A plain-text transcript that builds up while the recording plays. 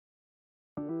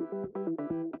Okay.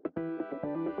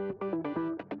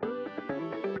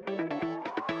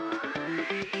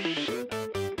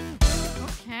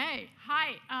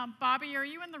 Hi. Bobby, are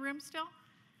you in the room still?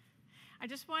 I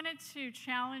just wanted to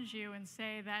challenge you and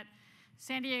say that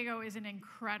San Diego is an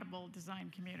incredible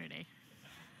design community.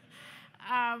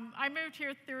 I moved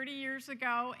here 30 years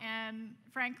ago, and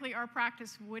frankly, our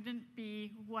practice wouldn't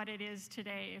be what it is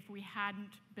today if we hadn't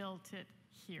built it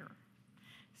here.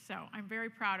 So I'm very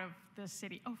proud of the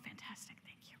city. Oh, fantastic.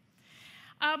 Thank you.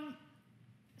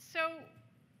 So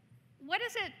what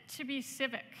is it to be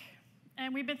civic?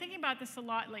 And we've been thinking about this a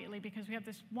lot lately because we have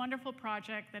this wonderful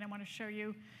project that I want to show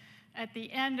you at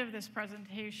the end of this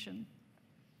presentation.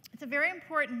 It's a very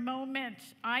important moment,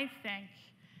 I think,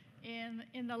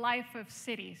 in the life of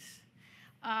cities.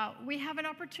 We have an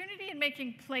opportunity in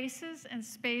making places and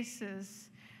spaces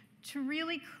to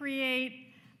really create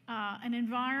an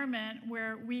environment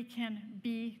where we can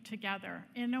be together.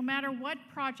 And no matter what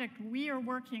project we are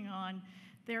working on,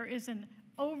 there is an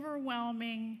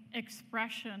overwhelming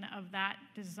expression of that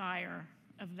desire,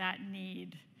 of that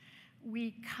need.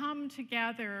 We come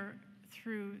together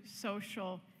through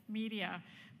social media,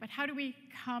 but how do we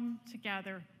come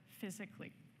together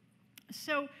physically?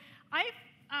 So I've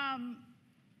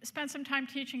spent some time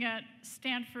teaching at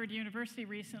Stanford University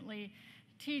recently,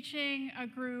 teaching a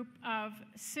group of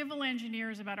civil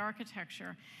engineers about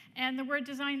architecture. And the word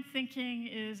design thinking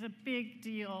is a big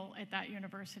deal at that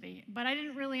university. But I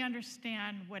didn't really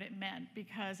understand what it meant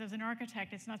because as an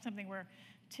architect, it's not something we're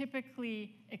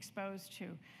typically exposed to.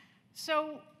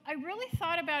 So I really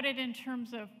thought about it in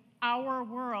terms of our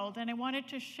world, and I wanted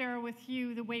to share with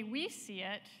you the way we see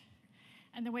it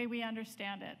and the way we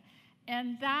understand it.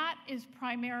 And that is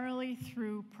primarily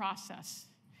through process.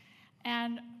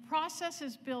 And process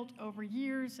is built over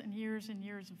years and years and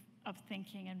years of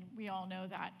thinking, and we all know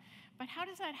that. But how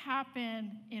does that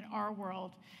happen in our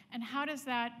world? And how does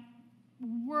that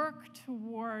work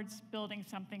towards building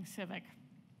something civic?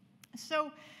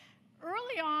 So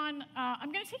early on,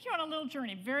 I'm going to take you on a little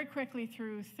journey very quickly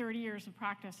through 30 years of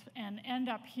practice and end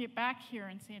up back here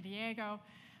in San Diego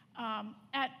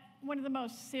at one of the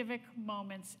most civic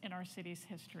moments in our city's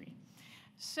history.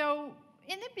 So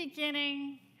in the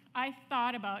beginning, I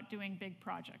thought about doing big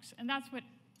projects, and that's what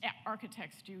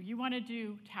architects do. You want to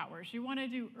do towers, you want to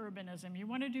do urbanism, you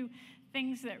want to do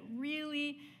things that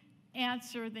really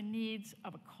answer the needs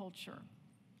of a culture.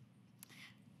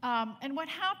 And what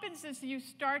happens is you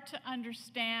start to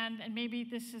understand, and maybe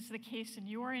this is the case in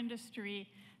your industry,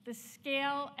 the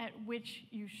scale at which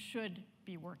you should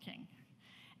be working.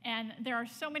 And there are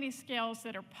so many scales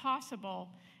that are possible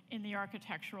in the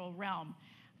architectural realm.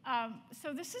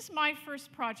 So this is my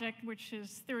first project, which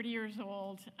is 30 years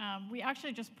old. We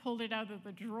actually just pulled it out of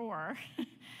the drawer,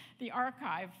 the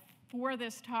archive, for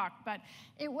this talk. But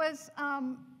it was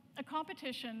a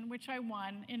competition which I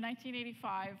won in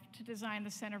 1985 to design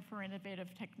the Center for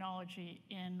Innovative Technology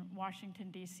in Washington,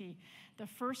 D.C., the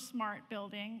first smart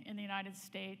building in the United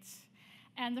States,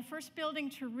 and the first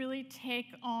building to really take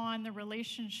on the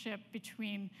relationship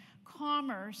between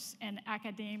commerce and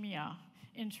academia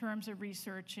in terms of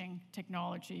researching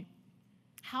technology.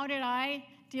 How did I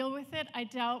deal with it? I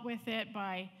dealt with it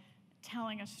by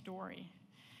telling a story.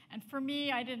 And for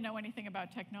me, I didn't know anything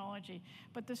about technology,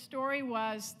 but the story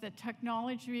was that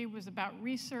technology was about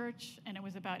research and it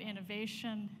was about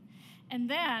innovation. And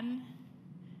then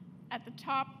at the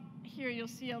top here, you'll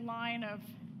see a line of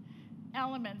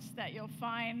elements that you'll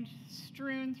find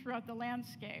strewn throughout the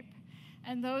landscape.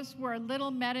 And those were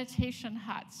little meditation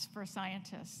huts for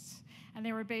scientists, and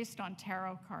they were based on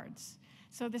tarot cards.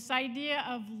 So this idea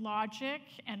of logic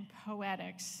and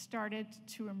poetics started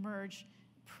to emerge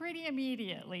pretty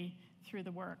immediately through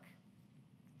the work.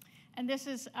 And this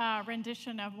is a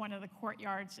rendition of one of the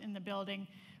courtyards in the building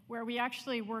where we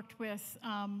actually worked with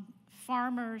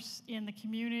farmers in the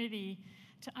community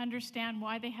to understand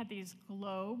why they had these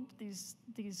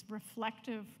these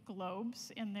reflective globes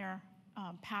in their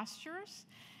pastures.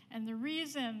 And the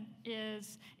reason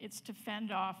is it's to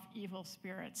fend off evil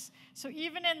spirits. So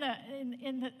even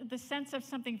in the sense of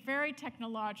something very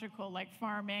technological like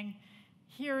farming,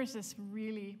 here's this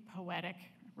really poetic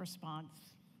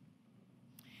response.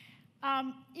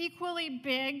 Equally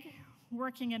big,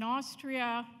 working in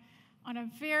Austria on a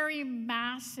very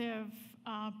massive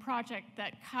project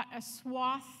that cut a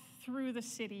swath through the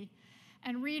city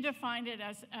and redefined it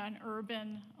as an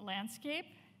urban landscape.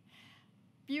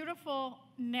 Beautiful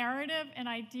narrative and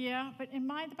idea, but in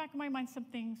the back of my mind,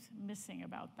 something's missing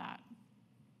about that.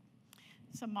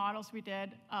 Some models we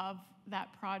did of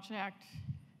that project.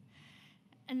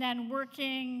 And then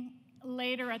working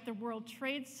later at the World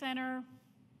Trade Center,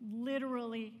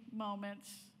 literally moments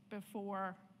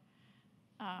before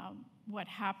what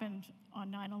happened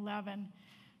on 9/11,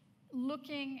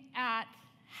 looking at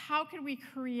how could we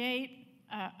create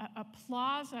a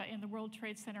plaza in the World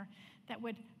Trade Center that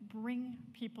would bring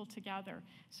people together.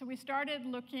 So we started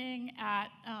looking at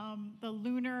the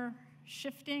lunar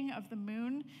shifting of the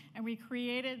moon, and we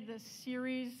created this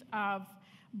series of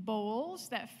bowls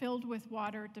that filled with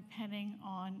water depending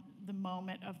on the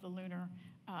moment of the lunar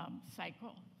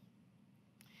cycle.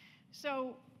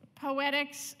 So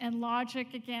poetics and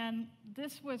logic, again,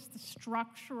 this was the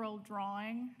structural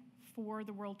drawing for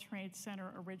the World Trade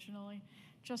Center originally.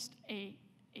 Just a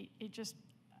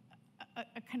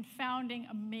confounding,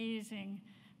 amazing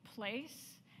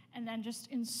place. And then just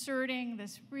inserting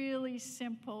this really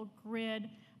simple grid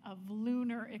of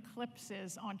lunar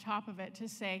eclipses on top of it to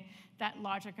say that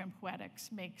logic and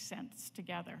poetics make sense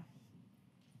together.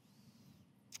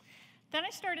 Then I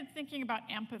started thinking about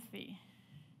empathy.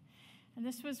 And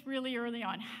this was really early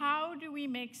on. How do we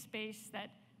make space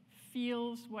that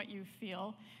feels what you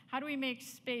feel? How do we make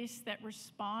space that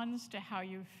responds to how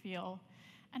you feel?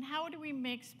 And how do we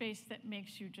make space that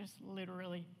makes you just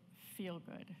literally feel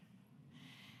good?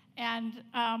 And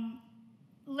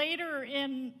later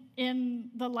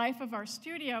in the life of our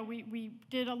studio, we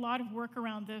did a lot of work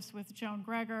around this with Joan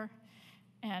Greger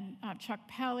and Chuck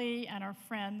Pelly and our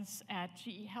friends at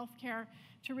GE Healthcare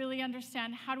to really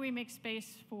understand how do we make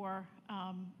space for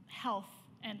health,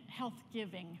 and health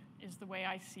giving is the way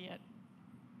I see it.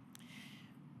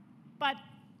 But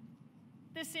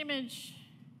this image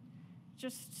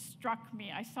just struck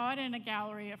me. I saw it in a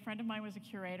gallery. A friend of mine was a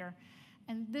curator.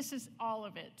 And this is all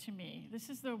of it to me. This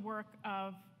is the work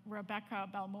of Rebecca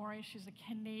Balmori. She's a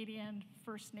Canadian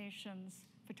First Nations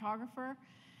photographer.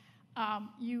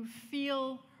 You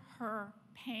feel her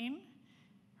pain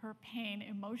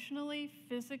emotionally,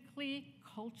 physically,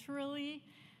 culturally,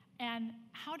 and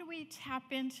how do we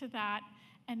tap into that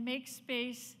and make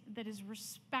space that is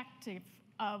respective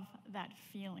of that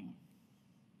feeling?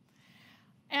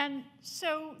 And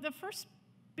so the first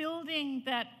building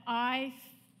that I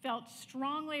felt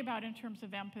strongly about in terms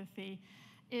of empathy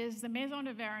is the Maison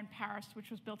de Verre in Paris,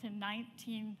 which was built in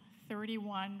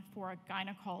 1931 for a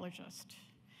gynecologist.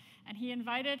 And he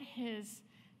invited his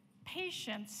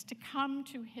patients to come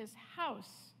to his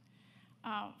house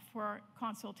for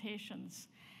consultations.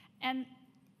 And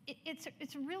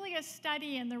it's really a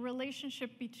study in the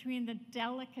relationship between the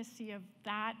delicacy of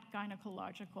that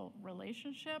gynecological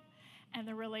relationship and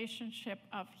the relationship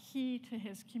of he to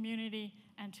his community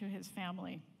and to his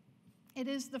family. It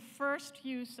is the first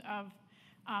use of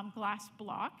glass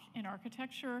block in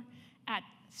architecture at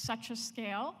such a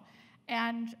scale,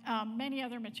 and many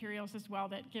other materials as well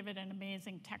that give it an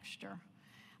amazing texture.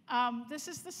 This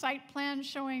is the site plan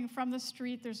showing from the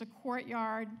street. There's a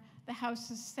courtyard. The house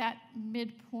is set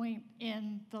midpoint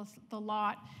in the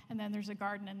lot, and then there's a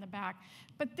garden in the back.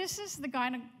 But this is the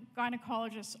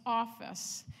gynecologist's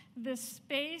office, this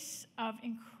space of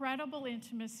incredible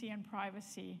intimacy and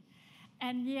privacy,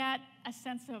 and yet a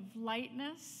sense of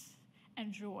lightness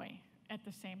and joy at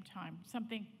the same time,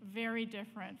 something very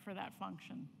different for that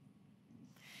function.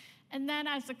 And then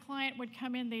as the client would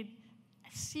come in, they'd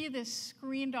see this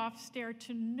screened off stair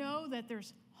to know that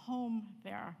there's home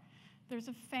there. There's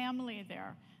a family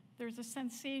there. There's a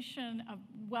sensation of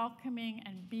welcoming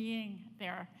and being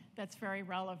there that's very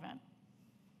relevant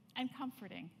and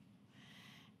comforting.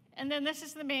 And then this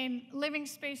is the main living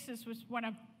space. This was one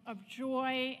of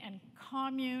joy and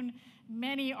commune.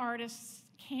 Many artists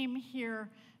came here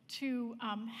to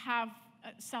have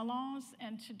salons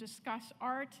and to discuss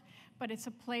art, but it's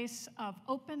a place of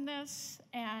openness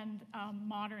and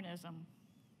modernism.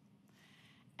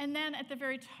 And then at the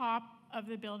very top of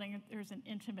the building, there's an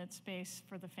intimate space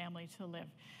for the family to live.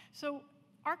 So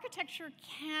architecture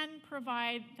can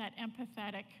provide that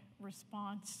empathetic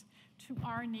response to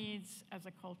our needs as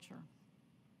a culture.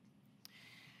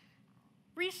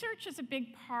 Research is a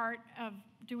big part of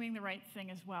doing the right thing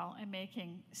as well and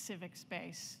making civic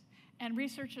space. And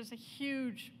research is a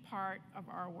huge part of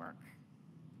our work.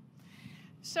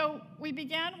 So we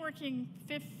began working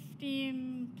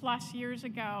 15 plus years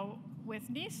ago with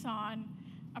Nissan,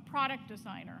 a product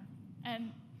designer,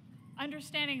 and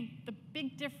understanding the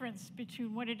big difference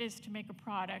between what it is to make a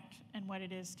product and what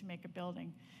it is to make a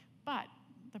building, but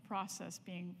the process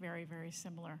being very, very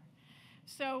similar.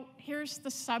 So here's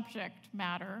the subject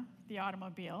matter, the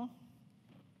automobile.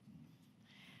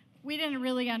 We didn't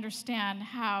really understand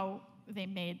how they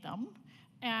made them.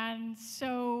 And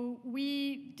so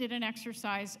we did an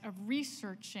exercise of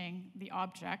researching the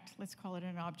object, let's call it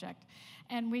an object.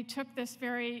 And we took this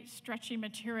very stretchy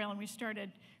material and we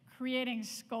started creating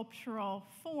sculptural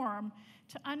form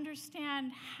to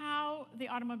understand how the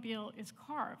automobile is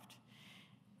carved.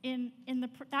 In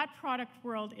that product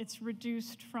world, it's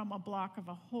reduced from a block of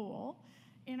a whole.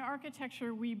 In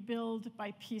architecture, we build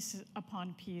by piece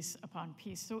upon piece upon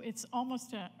piece. So it's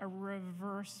almost a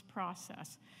reverse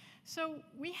process. So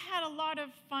we had a lot of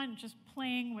fun just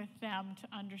playing with them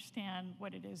to understand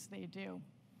what it is they do.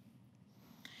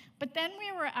 But then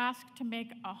we were asked to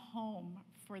make a home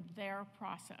for their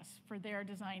process, for their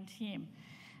design team.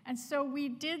 And so we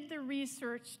did the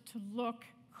research to look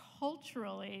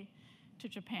culturally to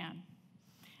Japan.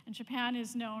 And Japan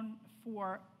is known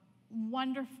for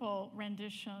wonderful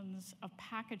renditions of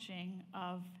packaging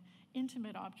of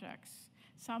intimate objects,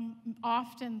 some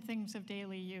often things of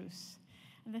daily use.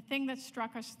 And the thing that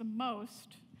struck us the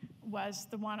most was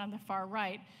the one on the far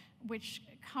right, which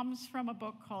comes from a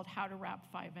book called How to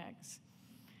Wrap 5 Eggs.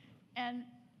 And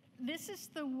this is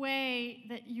the way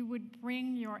that you would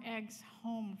bring your eggs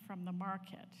home from the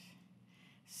market.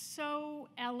 So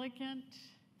elegant,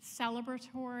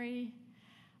 celebratory,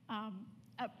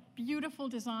 a beautiful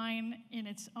design in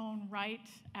its own right,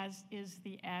 as is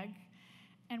the egg.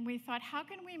 And we thought, how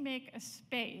can we make a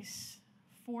space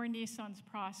for Nissan's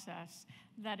process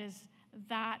that is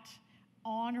that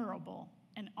honorable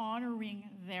and honoring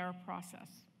their process?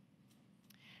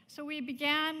 So we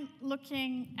began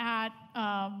looking at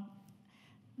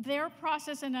their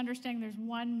process and understanding there's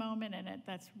one moment in it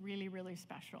that's really, really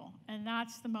special. And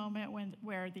that's the moment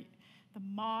where the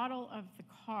model of the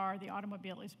car, the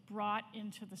automobile, is brought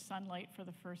into the sunlight for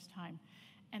the first time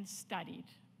and studied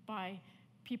by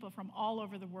people from all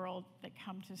over the world that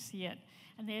come to see it.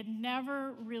 And they had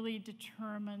never really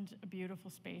determined a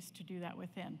beautiful space to do that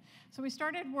within. So we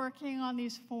started working on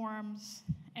these forms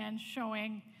and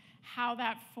showing how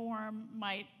that form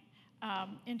might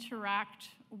interact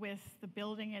with the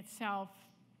building itself.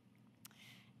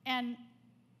 And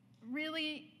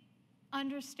really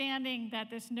understanding that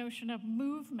this notion of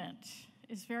movement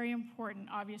is very important,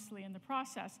 obviously, in the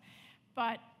process,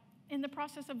 but in the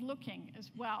process of looking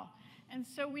as well. And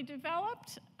so we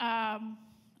developed a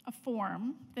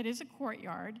form that is a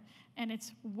courtyard, and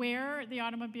it's where the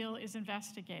automobile is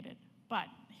investigated. But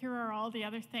here are all the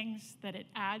other things that it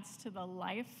adds to the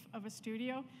life of a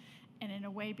studio, and in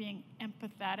a way being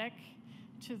empathetic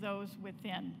to those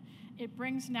within. It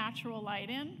brings natural light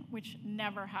in, which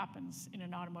never happens in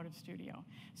an automotive studio.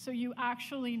 So you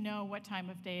actually know what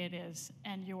time of day it is,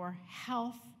 and your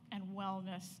health and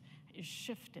wellness is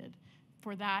shifted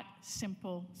for that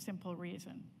simple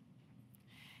reason.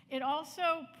 It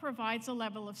also provides a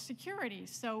level of security.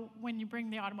 So when you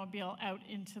bring the automobile out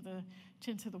into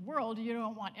the world, you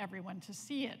don't want everyone to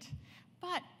see it.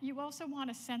 But you also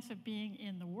want a sense of being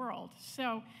in the world.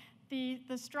 So the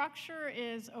structure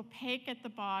is opaque at the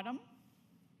bottom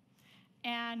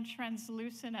and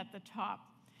translucent at the top.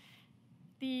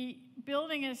 The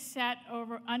building is set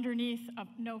underneath a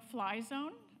no-fly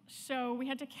zone, so we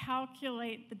had to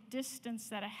calculate the distance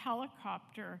that a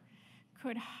helicopter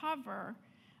could hover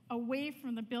away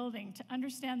from the building to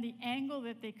understand the angle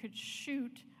that they could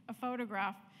shoot a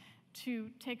photograph to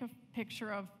take a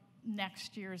picture of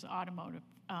next year's automotive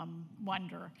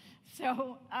wonder.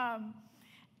 So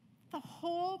the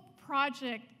whole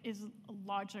project is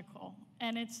logical,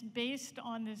 and it's based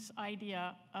on this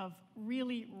idea of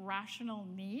really rational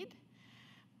need,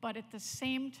 but at the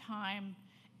same time,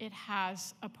 it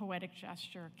has a poetic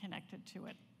gesture connected to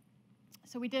it.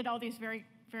 So we did all these very,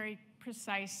 very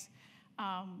precise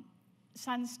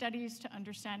sun studies to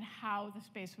understand how the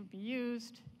space would be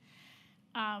used.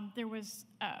 There was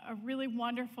a really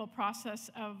wonderful process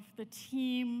of the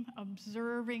team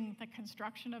observing the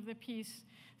construction of the piece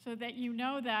so that you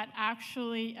know that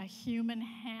actually a human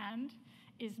hand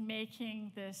is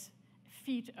making this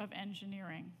feat of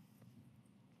engineering.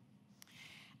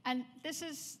 And this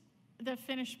is the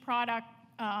finished product,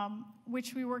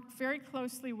 which we worked very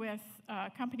closely with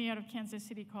a company out of Kansas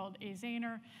City called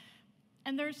Azaner.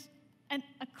 And there's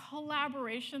a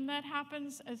collaboration that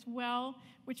happens as well,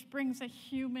 which brings a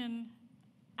human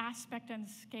aspect and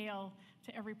scale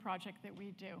to every project that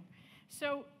we do.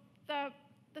 So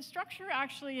the structure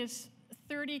actually is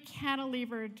 30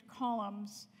 cantilevered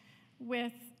columns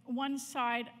with one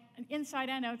side, inside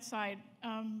and outside,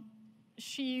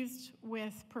 sheathed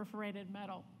with perforated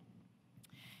metal.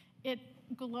 It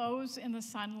glows in the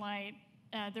sunlight.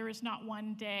 There is not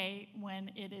one day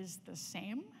when it is the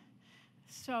same.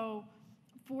 So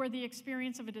for the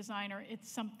experience of a designer, it's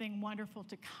something wonderful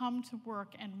to come to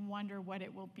work and wonder what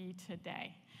it will be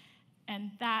today.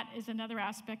 And that is another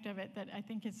aspect of it that I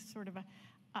think is sort of a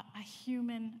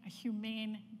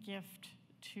humane gift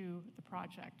to the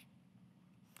project.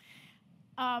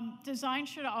 Design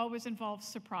should always involve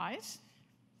surprise,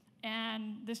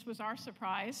 and this was our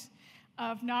surprise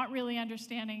of not really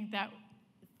understanding that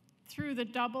through the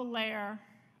double layer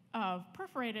of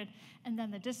perforated and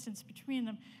then the distance between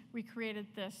them, we created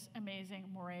this amazing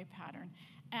moire pattern.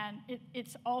 And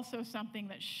it's also something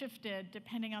that shifted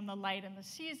depending on the light and the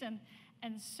season.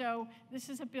 And so this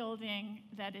is a building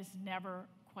that is never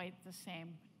quite the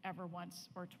same, ever once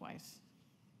or twice.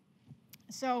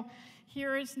 So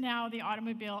here is now the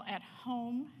automobile at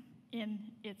home in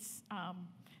its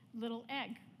little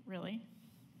egg, really.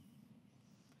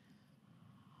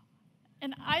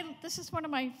 And this is one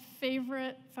of my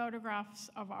favorite photographs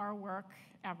of our work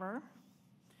ever,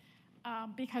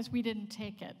 because we didn't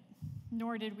take it,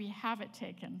 nor did we have it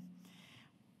taken.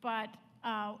 But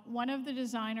one of the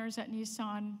designers at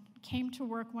Nissan came to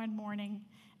work one morning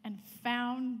and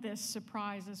found this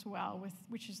surprise as well,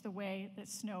 which is the way that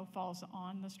snow falls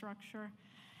on the structure,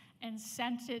 and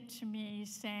sent it to me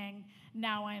saying,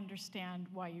 now I understand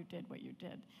why you did what you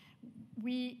did.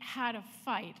 We had a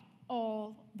fight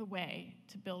all the way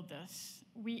to build this.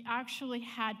 We actually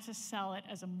had to sell it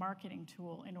as a marketing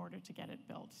tool in order to get it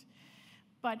built.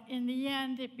 But in the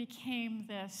end, it became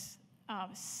this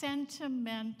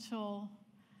sentimental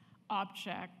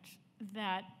object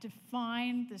that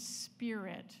defined the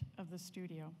spirit of the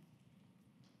studio.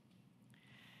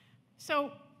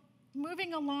 So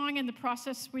moving along in the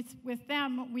process with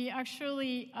them, we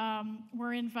actually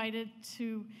were invited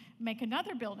to make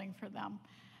another building for them.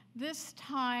 This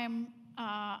time,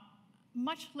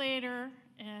 much later,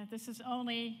 this is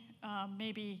only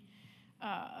maybe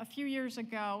a few years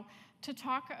ago, to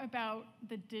talk about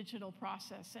the digital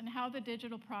process and how the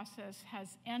digital process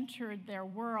has entered their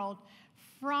world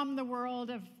from the world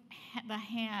of the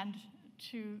hand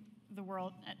to the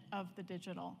world of the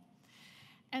digital.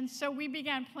 And so we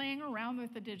began playing around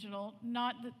with the digital,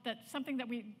 not that's something that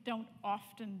we don't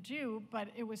often do, but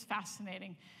it was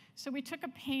fascinating. So we took a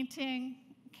painting,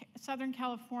 Southern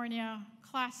California,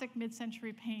 classic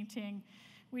mid-century painting.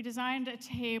 We designed a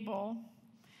table,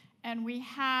 and we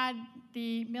had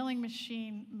the milling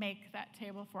machine make that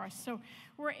table for us. So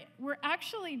we're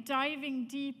actually diving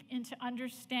deep into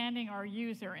understanding our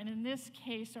user, and in this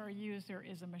case, our user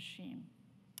is a machine.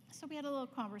 So we had a little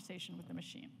conversation with the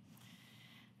machine.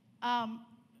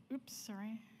 Oops,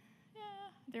 sorry. Yeah,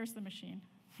 there's the machine.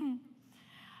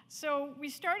 So we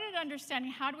started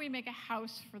understanding how do we make a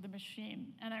house for the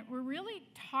machine, and we're really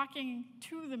talking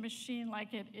to the machine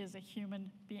like it is a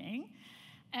human being.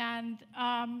 And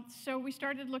so we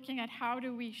started looking at how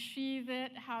do we sheathe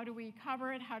it, how do we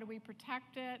cover it, how do we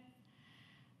protect it,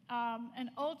 and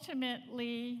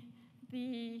ultimately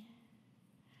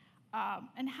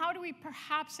and how do we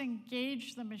perhaps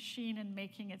engage the machine in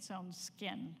making its own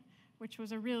skin, which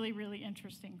was a really, really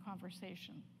interesting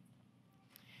conversation.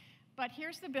 But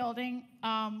here's the building.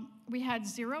 We had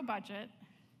zero budget.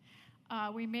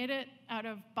 We made it out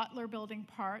of Butler building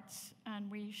parts, and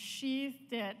we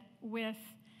sheathed it with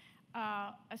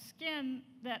a skin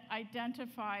that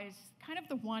identifies kind of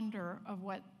the wonder of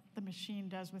what the machine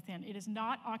does within. It is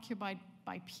not occupied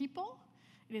by people.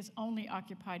 It is only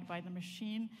occupied by the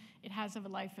machine. It has a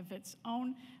life of its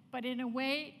own, but in a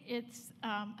way, it's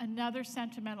another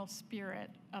sentimental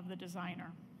spirit of the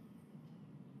designer.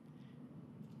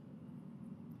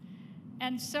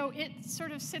 And so it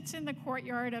sort of sits in the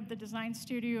courtyard of the design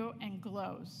studio and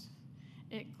glows.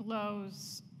 It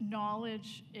glows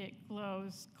knowledge, it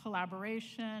glows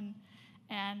collaboration,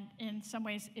 and in some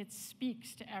ways it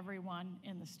speaks to everyone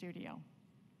in the studio.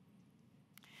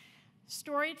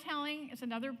 Storytelling is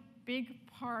another big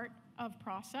part of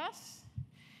process.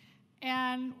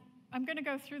 And I'm going to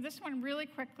go through this one really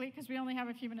quickly because we only have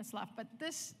a few minutes left. But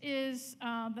this is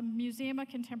the Museum of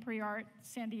Contemporary Art,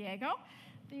 San Diego.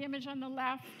 The image on the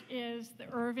left is the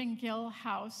Irving Gill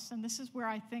House, and this is where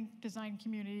I think design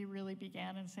community really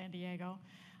began in San Diego,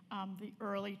 the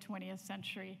early 20th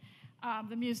century.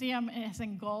 The museum has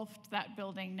engulfed that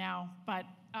building now, but,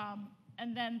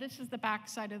 and then this is the back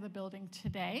side of the building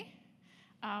today,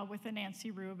 with the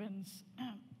Nancy Rubens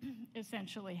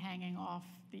essentially hanging off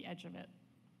the edge of it.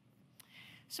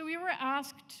 So we were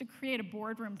asked to create a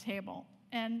boardroom table,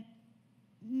 and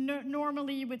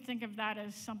normally you would think of that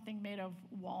as something made of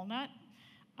walnut,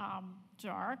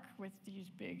 dark, with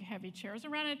these big heavy chairs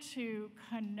around it to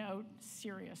connote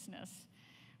seriousness.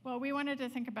 Well, we wanted to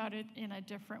think about it in a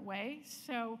different way,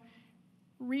 so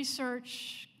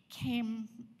research came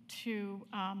to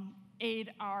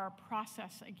aid our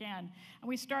process again. And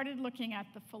we started looking at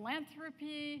the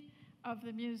philanthropy of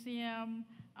the museum,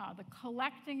 the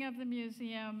collecting of the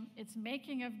museum, its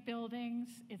making of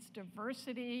buildings, its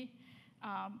diversity,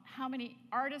 how many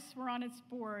artists were on its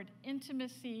board,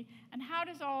 intimacy, and how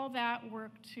does all that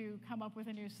work to come up with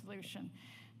a new solution?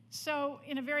 So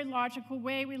in a very logical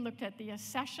way, we looked at the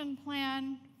accession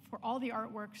plan for all the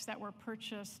artworks that were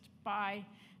purchased by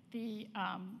the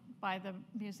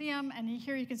museum. And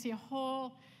here you can see a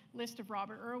whole list of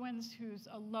Robert Irwin's, who's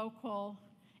a local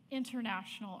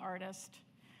international artist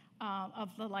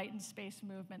of the light and space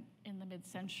movement in the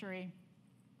mid-century.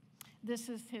 This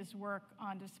is his work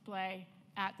on display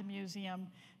at the museum.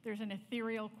 There's an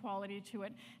ethereal quality to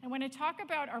it. And when I talk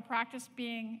about our practice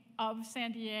being of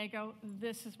San Diego,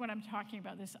 this is what I'm talking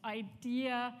about, this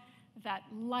idea that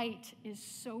light is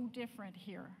so different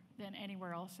here than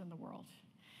anywhere else in the world.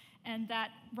 And that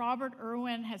Robert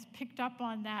Irwin has picked up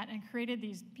on that and created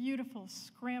these beautiful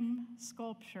scrim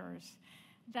sculptures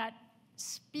that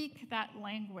speak that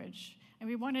language. And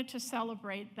we wanted to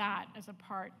celebrate that as a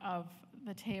part of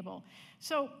the table.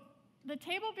 So the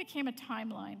table became a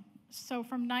timeline. So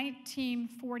from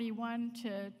 1941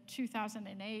 to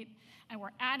 2008, and we're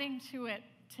adding to it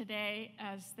today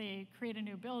as they create a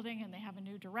new building and they have a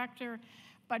new director.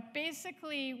 But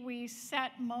basically, we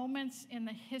set moments in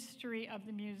the history of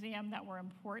the museum that were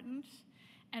important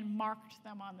and marked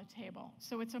them on the table.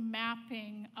 So it's a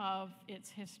mapping of its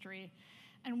history.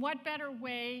 And what better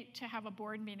way to have a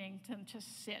board meeting than to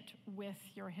sit with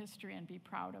your history and be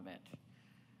proud of it?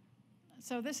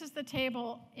 So this is the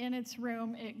table in its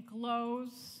room. It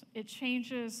glows. It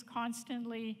changes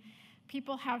constantly.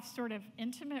 People have sort of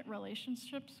intimate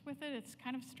relationships with it. It's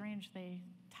kind of strange. They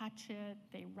touch it.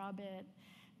 They rub it.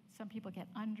 Some people get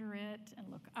under it and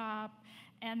look up.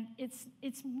 And it's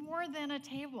more than a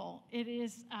table. It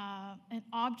is an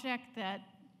object that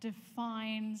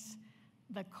defines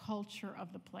the culture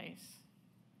of the place.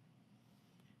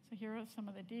 So here are some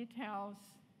of the details.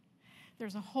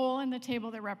 There's a hole in the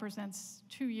table that represents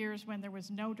 2 years when there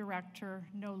was no director,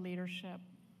 no leadership.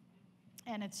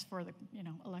 And it's for the,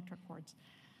 electric cords.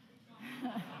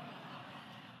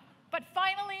 But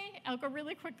finally, I'll go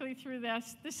really quickly through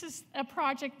this. This is a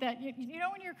project that, in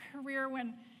your career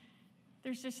when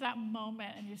there's just that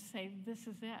moment and you say, this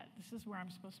is it. This is where I'm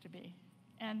supposed to be.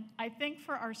 And I think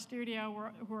for our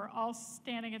studio, who are all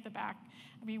standing at the back,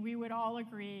 we would all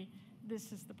agree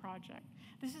this is the project.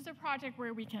 This is a project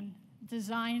where we can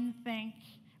design, think,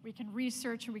 we can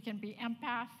research, we can be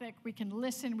empathic, we can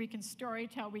listen, we can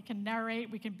storytell, we can narrate,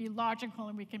 we can be logical,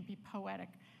 and we can be poetic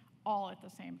all at the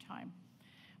same time.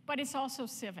 But it's also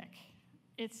civic.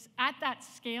 It's at that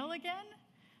scale again,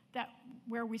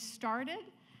 where we started,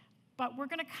 but we're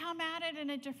going to come at it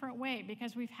in a different way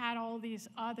because we've had all these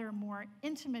other more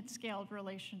intimate scaled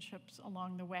relationships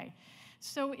along the way.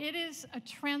 So it is a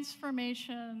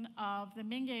transformation of the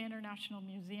Mingei International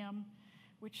Museum,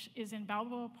 which is in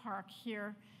Balboa Park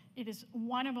here. It is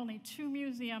one of only 2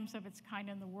 museums of its kind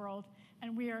in the world,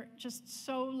 and we are just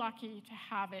so lucky to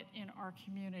have it in our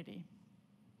community.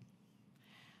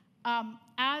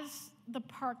 As the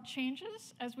park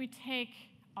changes, as we take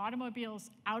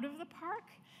automobiles out of the park,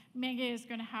 Mingei is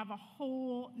going to have a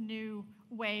whole new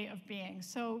way of being.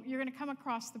 So you're going to come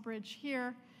across the bridge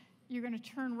here. You're going to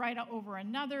turn right over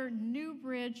another new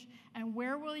bridge. And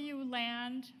where will you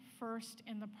land first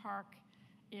in the park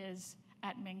is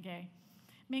at Mingei.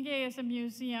 Mingei is a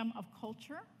museum of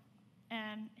culture.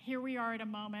 And here we are at a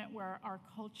moment where our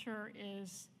culture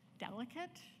is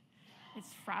delicate.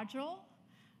 It's fragile.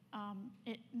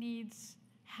 It needs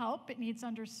help. It needs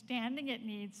understanding. It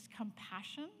needs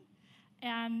compassion.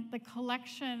 And the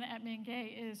collection at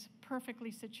Mingei is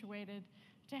perfectly situated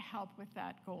to help with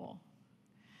that goal.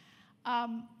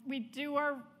 We do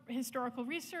our historical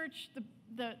research.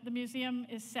 The museum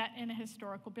is set in a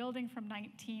historical building from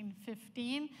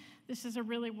 1915. This is a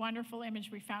really wonderful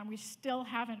image we found. We still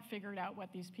haven't figured out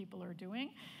what these people are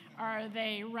doing. Are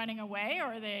they running away?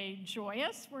 Or are they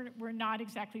joyous? We're not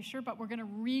exactly sure, but we're going to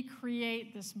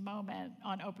recreate this moment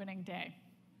on opening day.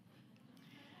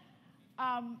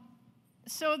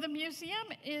 So the museum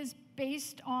is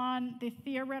based on the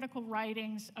theoretical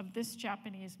writings of this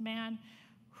Japanese man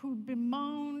who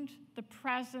bemoaned the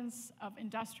presence of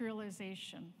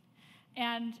industrialization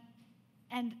and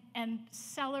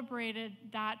celebrated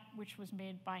that which was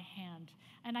made by hand.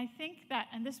 And I think that,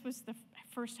 and this was the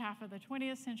first half of the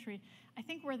 20th century, I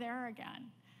think we're there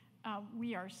again.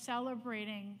 We are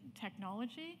celebrating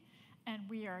technology, and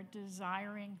we are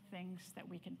desiring things that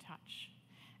we can touch.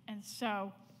 And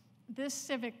so this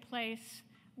civic place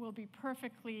will be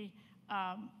perfectly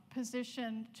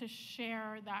positioned to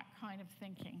share that kind of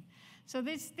thinking. So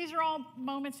these are all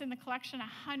moments in the collection.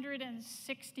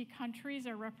 160 countries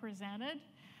are represented,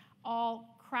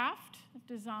 all craft,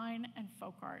 design, and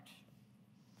folk art.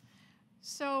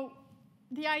 So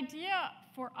the idea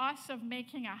for us of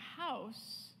making a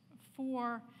house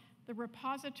for the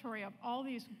repository of all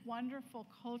these wonderful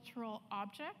cultural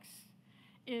objects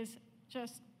is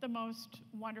just the most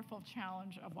wonderful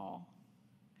challenge of all.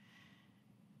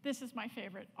 This is my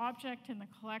favorite object in the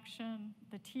collection,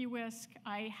 the tea whisk.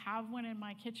 I have one in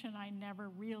my kitchen. I never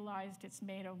realized it's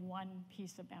made of one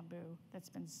piece of bamboo that's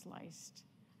been sliced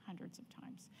hundreds of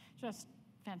times. Just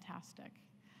fantastic.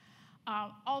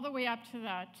 All the way up to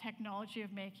the technology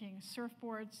of making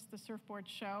surfboards, the surfboard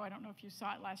show. I don't know if you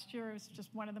saw it last year. It was just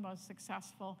one of the most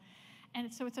successful.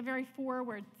 And so it's a very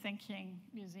forward-thinking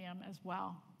museum as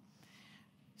well.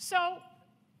 So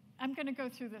I'm going to go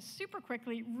through this super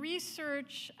quickly.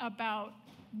 Research about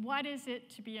what is it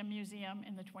to be a museum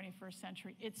in the 21st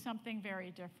century. It's something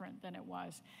very different than it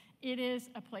was. It is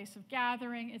a place of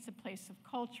gathering. It's a place of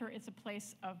culture. It's a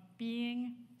place of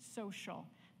being social.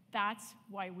 That's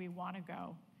why we want to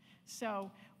go. So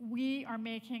we are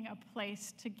making a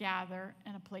place to gather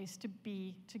and a place to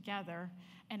be together.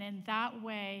 And in that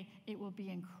way, it will be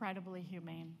incredibly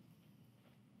humane.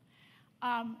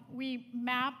 We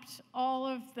mapped all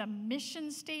of the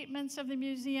mission statements of the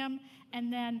museum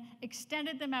and then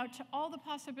extended them out to all the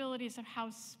possibilities of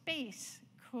how space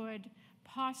could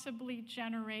possibly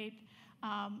generate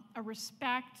a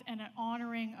respect and an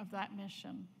honoring of that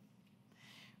mission.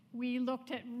 We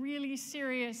looked at really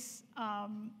serious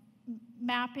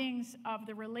mappings of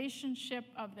the relationship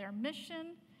of their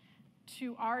mission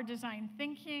to our design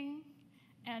thinking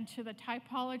and to the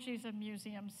typologies of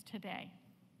museums today.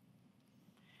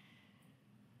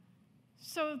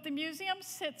 So the museum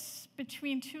sits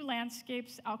between two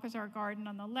landscapes, Alcazar Garden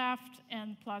on the left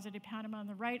and Plaza de Panama on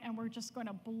the right, and we're just going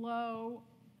to blow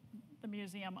the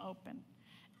museum open.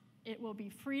 It will be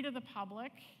free to the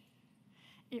public.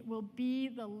 It will be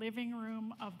the living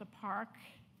room of the park.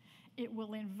 It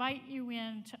will invite you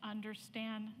in to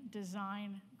understand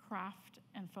design, craft,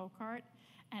 and folk art,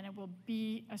 and it will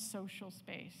be a social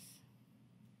space.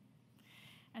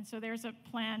 And so there's a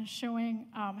plan showing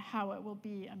how it will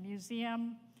be a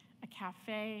museum, a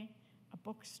cafe, a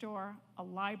bookstore, a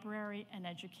library, an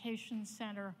education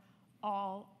center,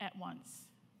 all at once.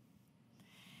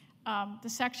 The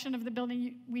section of the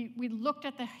building, we looked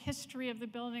at the history of the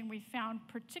building. We found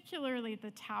particularly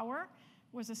the tower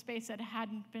was a space that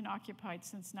hadn't been occupied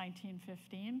since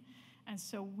 1915. And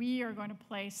so we are going to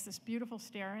place this beautiful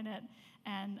stair in it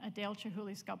and a Dale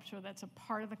Chihuly sculpture that's a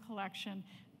part of the collection,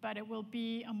 but it will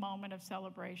be a moment of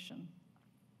celebration.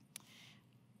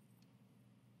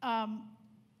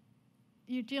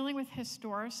 You're dealing with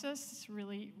historicists. It's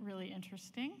really, really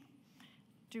interesting,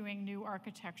 doing new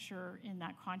architecture in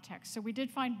that context. So we did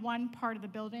find one part of the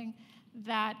building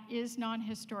that is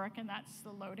non-historic, and that's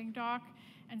the loading dock.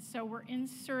 And so we're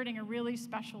inserting a really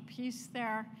special piece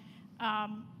there.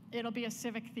 It'll be a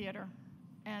civic theater.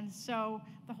 And so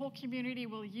the whole community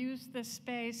will use this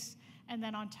space, and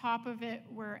then on top of it,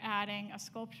 we're adding a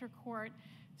sculpture court.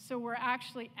 So we're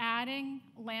actually adding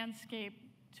landscape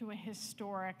to a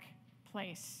historic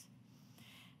place.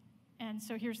 And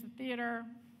so here's the theater,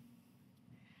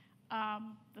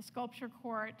 the sculpture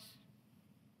court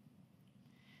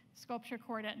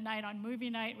at night on movie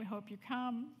night. We hope you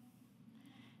come.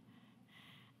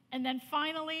 And then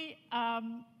finally,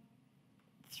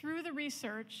 through the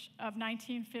research of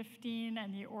 1915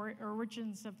 and the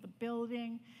origins of the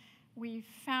building, we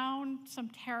found some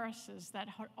terraces that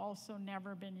had also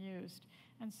never been used.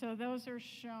 And so those are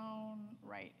shown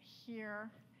right here.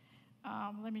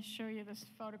 Let me show you this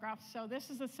photograph. So this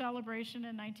is a celebration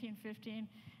in 1915,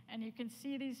 and you can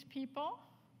see these people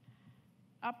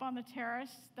up on the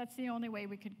terrace. That's the only way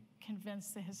we could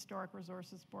convince the Historic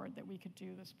Resources Board that we could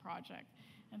do this project.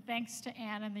 And thanks to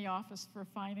Anne in the office for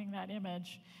finding that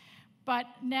image. But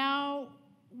now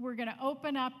we're going to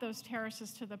open up those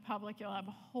terraces to the public. You'll have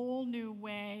a whole new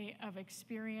way of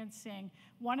experiencing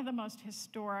one of the most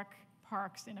historic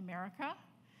parks in America.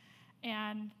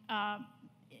 And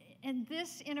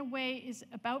this, in a way, is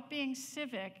about being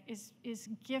civic, is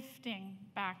gifting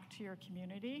back to your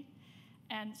community.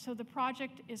 And so the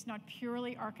project is not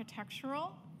purely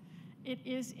architectural. It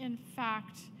is, in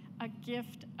fact, a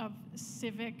gift of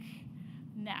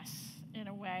civic-ness, in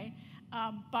a way,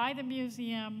 by the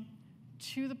museum,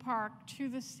 to the park, to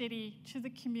the city, to the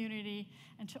community,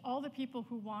 and to all the people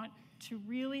who want to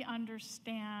really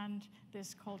understand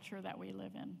this culture that we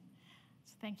live in.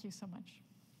 So thank you so much.